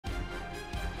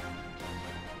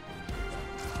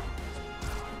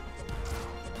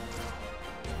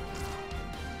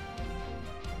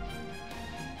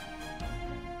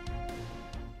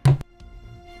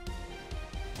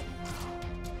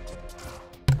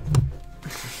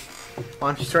Why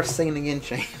don't you start singing again,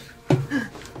 Shane?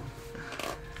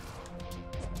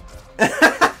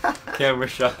 Camera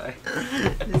shy.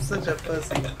 You're such a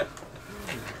pussy.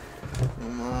 Oh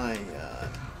my god.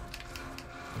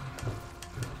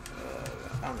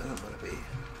 I don't know who I'm gonna be.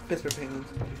 Pittsburgh Penguins.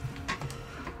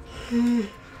 I'm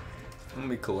gonna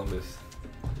be Columbus.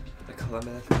 The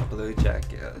Columbus Blue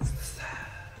Jackets.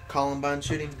 Columbine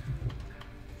shooting.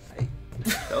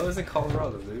 That was in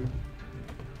Colorado, dude.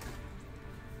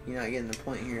 You're not getting the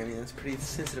point here. I mean, that's a pretty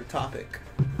sensitive topic.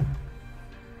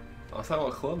 I was talking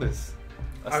about Columbus.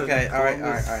 I said Okay,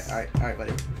 Columbus. alright,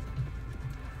 buddy.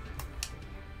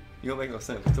 You don't make no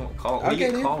sense. You don't call. We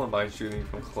get Columbine shooting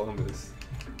from Columbus.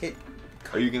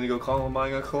 Are you gonna go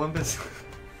Columbine on Columbus?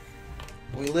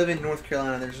 We live in North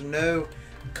Carolina. There's no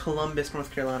Columbus,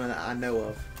 North Carolina that I know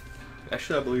of.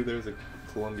 Actually, I believe there's a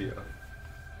Columbia.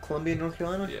 Columbia, North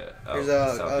Carolina? Yeah. There's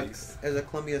Southeast. a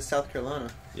Columbia, South Carolina.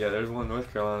 Yeah, there's one in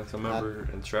North Carolina. I remember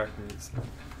in track meets.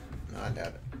 No, I doubt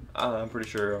it. I'm pretty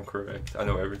sure I'm correct. I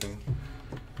know everything.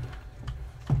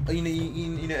 Oh,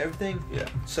 you know everything? Yeah.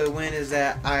 So when is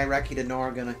that Iraqi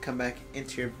dinar gonna come back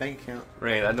into your bank account?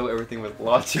 Rain, I know everything with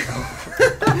logical.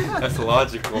 That's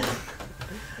logical.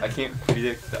 I can't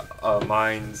predict the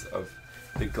minds of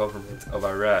the government of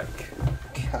Iraq.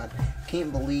 God,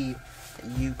 can't believe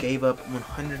that you gave up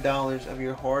 $100 of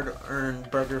your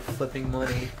hard-earned burger flipping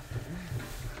money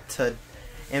to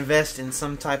invest in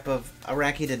some type of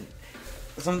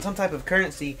some type of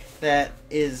currency that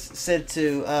is said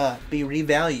to be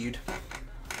revalued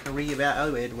or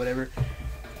reevaluated, whatever,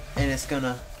 and it's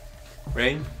gonna.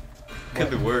 Rain,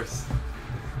 could be worse.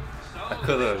 I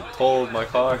could have told my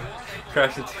car,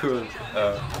 crashed into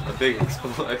a big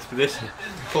expedition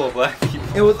full of black people.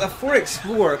 It was a Ford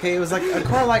Explorer, okay? It was like a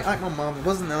car like my mom. It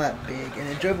wasn't that big, and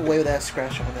it drove away with that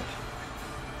scratch on it.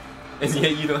 And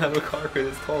yet you don't have a car because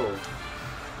it's totaled.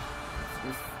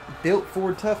 Built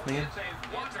Ford tough, man.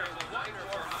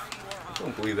 I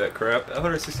don't believe that crap.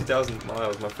 160,000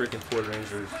 miles, my freaking Ford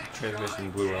Ranger's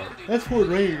transmission blew out. That's Ford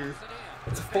Ranger.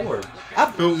 It's a Ford.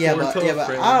 Yeah, but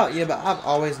I've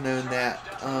always known that.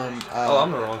 Oh,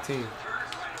 I'm the wrong team.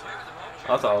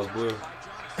 I thought I was blue.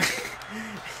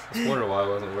 I was wondering why it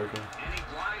wasn't working.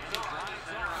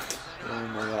 Oh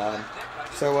my god.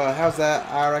 So how's that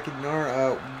Iraqi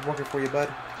dinar working for you, bud?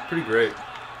 Pretty great.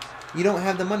 You don't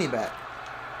have the money back.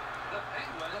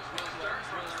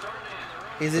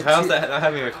 Is it? How's that not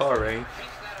having a car, Rain?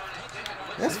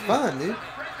 That's fun, dude.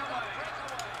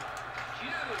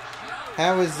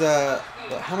 How is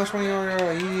how much money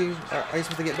are you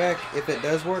supposed to get back if it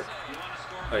does work?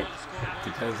 Like,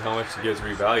 depends how much it gets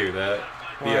revalued at.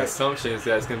 The Right. assumption is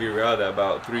that it's gonna be revalued at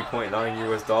about $3.9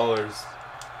 US.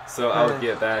 So I would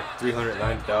get back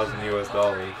 $390,000 US.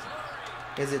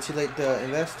 Is it too late to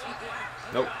invest?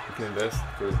 Nope, you can invest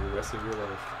for the rest of your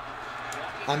life.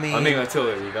 I mean until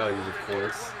it revalues, of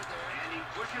course.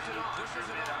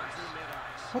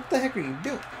 What the heck are you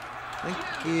doing?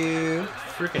 Thank you.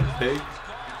 Freaking pig.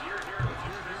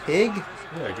 Pig?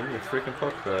 Yeah, give me a freaking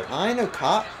puck back. I ain't no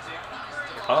cop.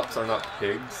 Cops are not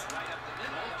pigs.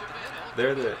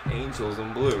 They're the angels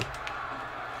in blue.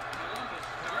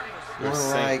 They're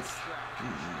saints.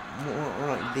 More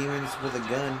like demons with a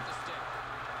gun.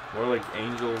 More like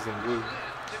angels in blue.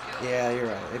 Yeah, you're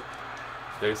right.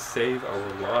 They save our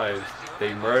lives.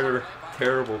 They murder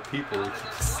terrible people to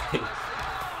keep us safe.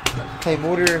 They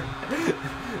murder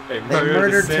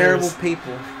the terrible sinners.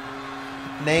 people.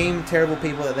 Name terrible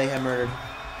people that they have murdered.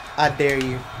 I dare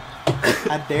you.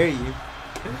 I dare you.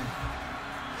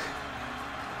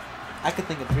 I could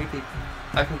think of 3 people.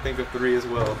 I can think of 3 as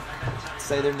well.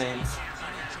 Say their names.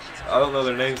 I don't know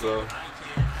their names though.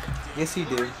 Yes, you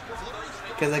do.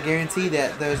 Because I guarantee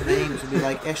that those names will be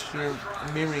like etched in your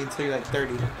memory until you're like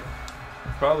 30.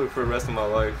 Probably for the rest of my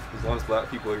life. As long as black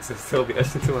people exist, they'll be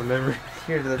etched into my memory.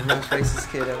 You're the most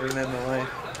racist kid I've ever met in my life.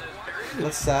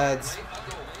 Both sides.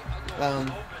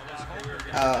 God,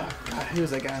 who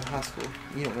was that guy in high school?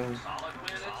 You don't know him.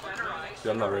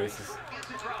 Dude, I'm not racist.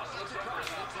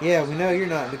 Yeah, we know you're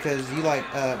not because you like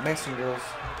Mexican girls.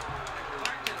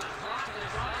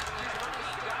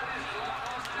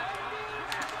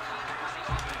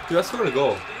 Dude, I scored a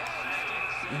goal.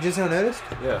 You just don't notice?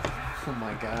 Yeah. Oh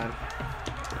my god.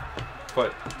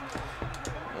 What?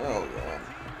 Oh god.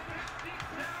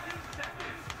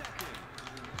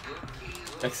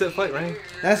 Exit fight, Rain.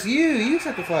 That's you. You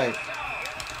took the fight.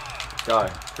 Die.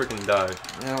 Freaking die.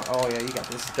 No, oh yeah, you got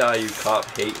this. Die, you cop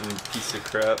hating piece of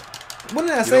crap. What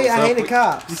did I say? I hated You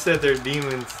cops. said they're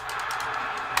demons.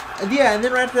 Yeah, and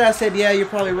then right after that I said, yeah, you're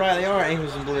probably right. They are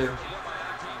angels in blue.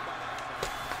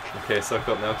 Okay, suck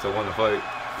up now because I won the fight.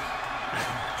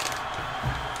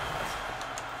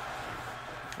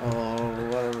 Oh,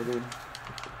 whatever, dude.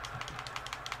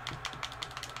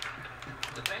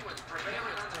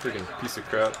 Freaking piece of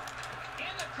crap.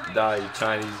 Die, you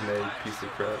Chinese-made piece of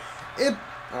crap.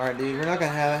 Alright, dude. We're not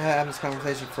going to have this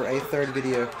conversation for a third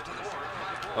video.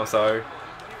 I'm sorry.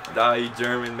 Die, you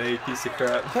German-made piece of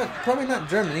crap. Probably not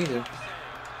German either.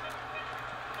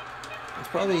 It's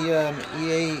probably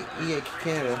EA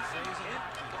Canada.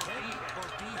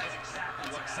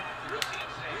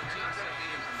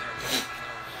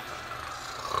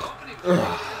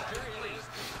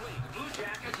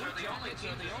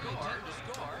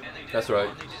 That's right.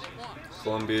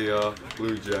 Columbia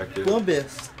Blue Jacket.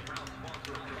 Columbus.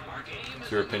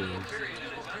 It's your opinion.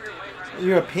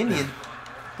 Your opinion?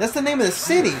 That's the name of the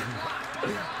city.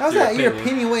 How's that your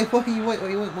opinion? Wait, what you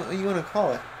want to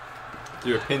call it?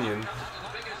 Your opinion.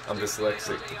 I'm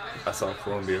dyslexic. I saw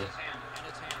Columbia.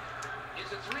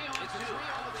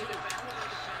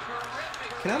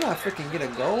 Can I not freaking get a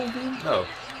goal, dude? No.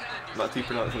 Not you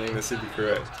pronouncing the city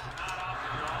correct.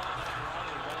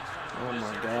 Oh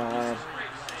my god.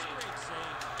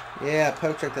 Yeah,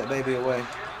 poke check that baby away.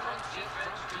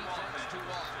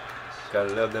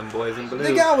 Gotta love them boys in blue.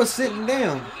 The guy was sitting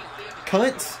down.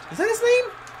 Cunts. Is that his name?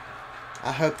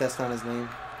 I hope that's not his name.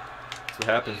 That's what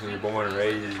happens when you're born and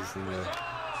raised in the...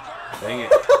 Dang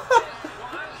it.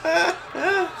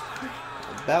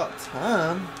 About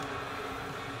time.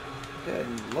 Good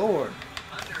lord.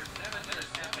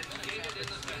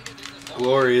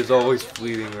 Glory is always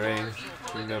fleeting, Rain.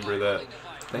 Remember that.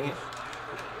 Dang it.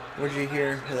 Where'd you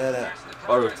hear that at?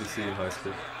 ROTC in high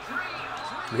school.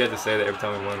 We had to say that every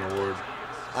time we won an award.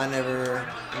 I never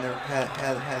had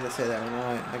to say that when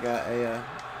I got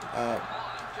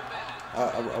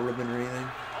a ribbon or anything.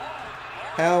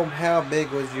 How big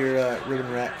was your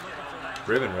ribbon rack?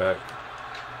 Ribbon rack?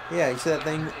 Yeah, you see that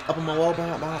thing up on my wall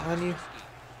behind you?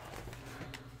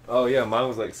 Oh yeah, mine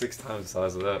was like 6 times the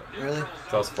size of that. Really?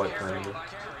 So I was flight commander.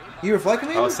 You were flight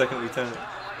commander? I was second lieutenant.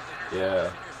 Yeah.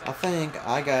 I think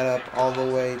I got up all the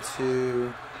way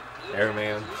to...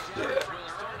 Airman.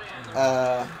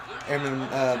 Yeah. Airman,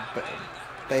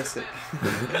 basic.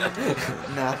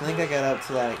 No, I think I got up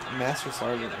to like Master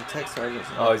Sergeant or Tech Sergeant.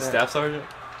 Oh, like Staff Sergeant?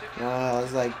 No, it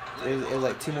was like, it was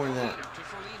like 2 more than that.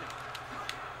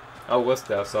 I was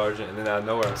Staff Sergeant, and then out of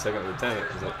nowhere I was second lieutenant.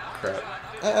 I was like, crap.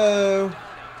 Uh-oh.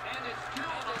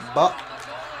 Bop.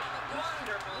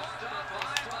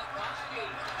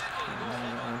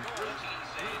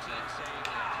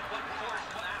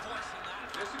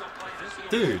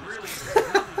 Dude.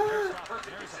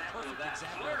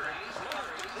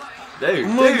 Dude. Oh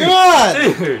my god!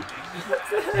 Dude.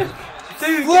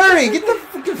 Dude. Flurry, get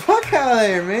the fuck out of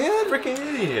there, man! Freaking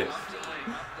idiot.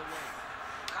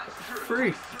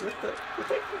 Freak.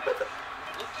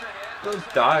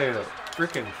 Don't die in a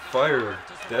freaking fire of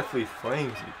deathly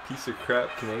flames, you piece of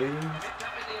crap Canadians.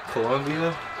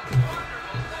 Columbia.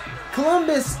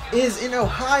 Columbus is in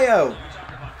Ohio.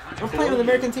 We're playing with the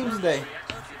American team today.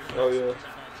 Oh yeah.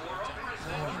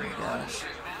 Oh my gosh.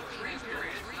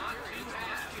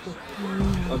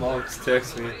 My mom just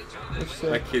texted me. What's My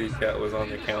that? kitty cat was on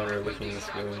the counter licking the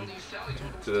spoon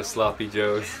to the sloppy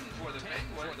joes.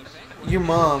 Your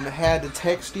mom had to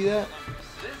text you that?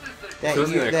 She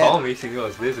wasn't gonna call me, she knew I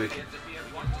was busy.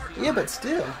 Yeah, but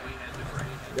still.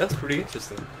 That's pretty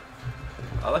interesting.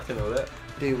 I like to know that.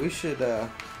 Dude, we should, I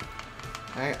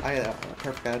had a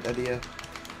perfect idea.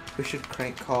 We should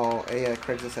crank call a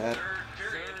Craigslist ad.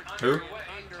 Who?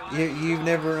 You've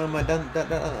never done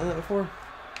that before?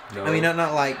 No. I mean,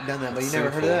 not like done that, but you never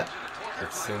heard of that?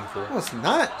 It's sinful. No, it's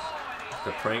not.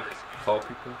 The prank call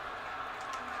people?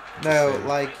 No,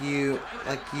 like you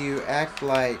act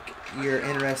like you're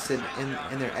interested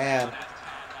in their ad,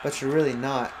 but you're really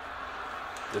not.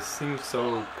 This seems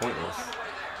so pointless.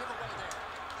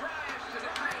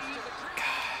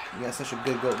 You got such a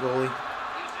good goalie.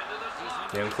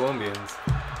 Damn Colombians.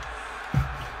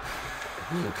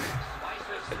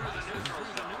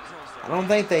 I don't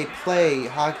think they play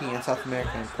hockey in South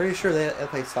America. I'm pretty sure they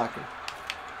play soccer.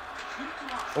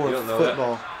 Or You don't know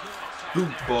football.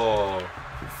 Football.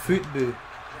 Football.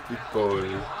 Football.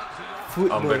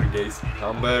 Football. Hamburgers.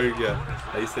 Hamburger.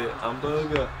 How you say it?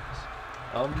 Hamburger.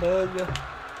 Hamburger.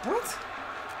 What?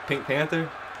 Pink Panther?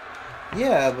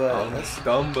 Yeah, but that's...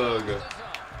 Hamburger.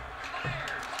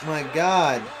 My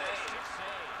God.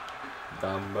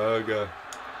 Hamburger.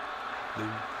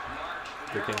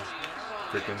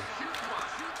 Freaking.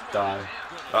 Die.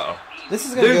 Uh-oh. This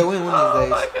is going to go in one of these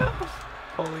my days. God.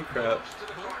 Holy crap.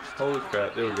 Holy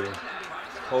crap. There we go.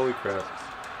 Holy crap.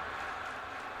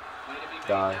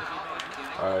 Die.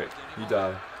 Alright. You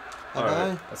die. I Alright.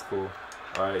 die? That's cool.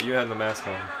 Alright. You have the mask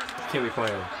on. You can't be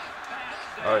playing.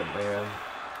 Alright, man.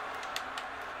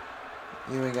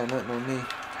 You ain't got nothing on me.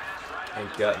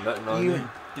 Ain't got nothing on You you.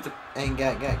 Get the ain't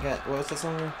got. What's that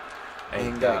song?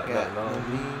 ain't got nothing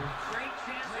on me.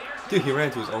 Dude, he ran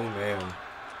into his own man.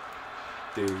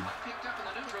 Dude.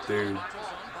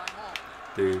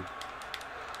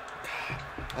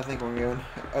 I think we're going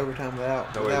overtime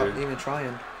without No way, dude. even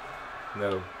trying.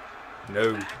 No.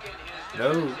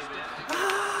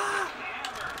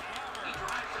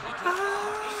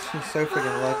 He's so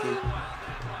freaking lucky.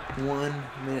 1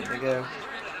 minute to go.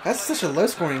 That's such a low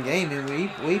scoring game, and we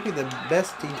picked the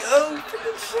best team. Oh,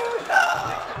 freaking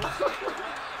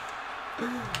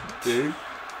shoot! Dude.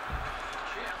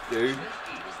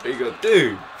 There you go,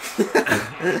 dude.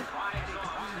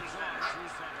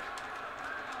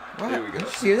 What? There we go. Did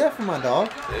you hear that from my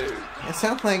dog? Dude. It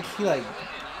sounds like he like.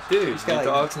 Dude, He's got,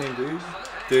 your like- dog's name,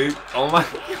 dude. Oh my.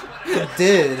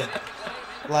 Did.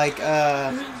 Like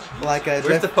Where's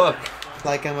Jeff, the puck?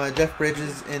 like Jeff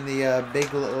Bridges in the Big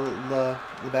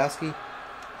Lebowski. I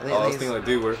Oh, I was thinking like,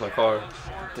 dude, where's my car?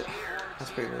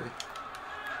 That's pretty early.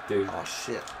 Dude. Oh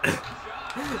shit. What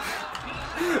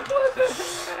the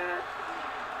heck?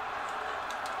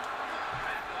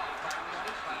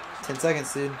 10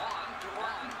 seconds, dude.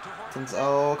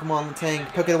 Oh, come on, Tang.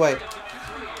 Poke it away.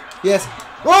 Yes.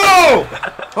 Whoa!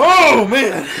 Oh,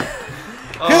 man.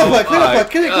 Clear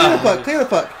the puck, clear the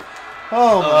puck.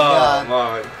 Oh, my God.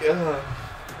 My God.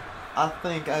 I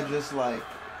think I just, like,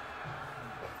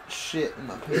 shit in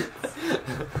my pants.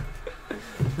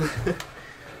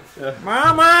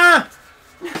 Mama!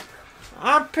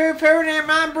 I'm poo-pooing in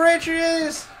my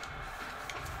britches!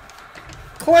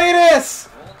 Cletus!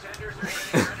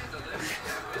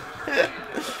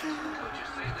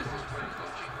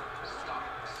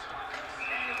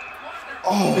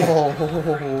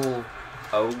 Oh!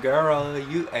 Oh, girl,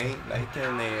 you ain't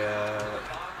making it.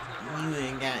 You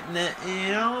ain't got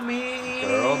nothing on me,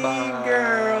 Girl, bye.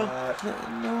 girl.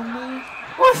 Nothing on me.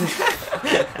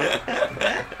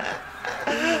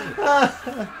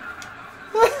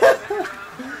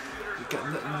 You got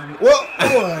nothing on me. Whoa!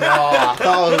 Oh, I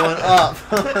thought I was going up.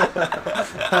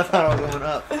 I thought I was going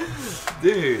up.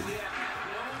 Dude.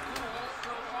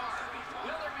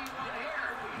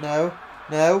 No.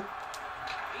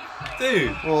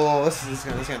 Dude. Oh, this is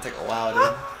gonna take a while,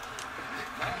 dude.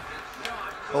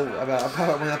 Oh, I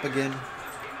about went up again.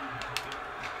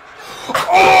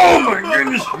 Oh my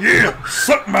goodness, yeah!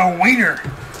 Suck my wiener!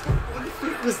 What the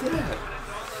freak was that?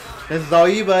 This is all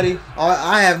you, buddy.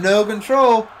 I have no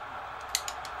control.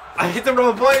 I hit the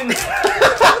wrong button.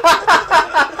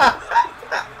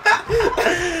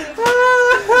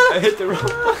 I hit the wrong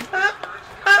button.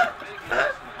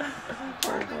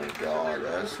 Oh my god,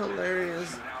 that's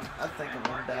hilarious. I think I'm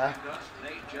gonna die.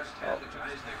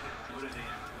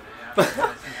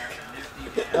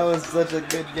 That was such a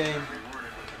good game.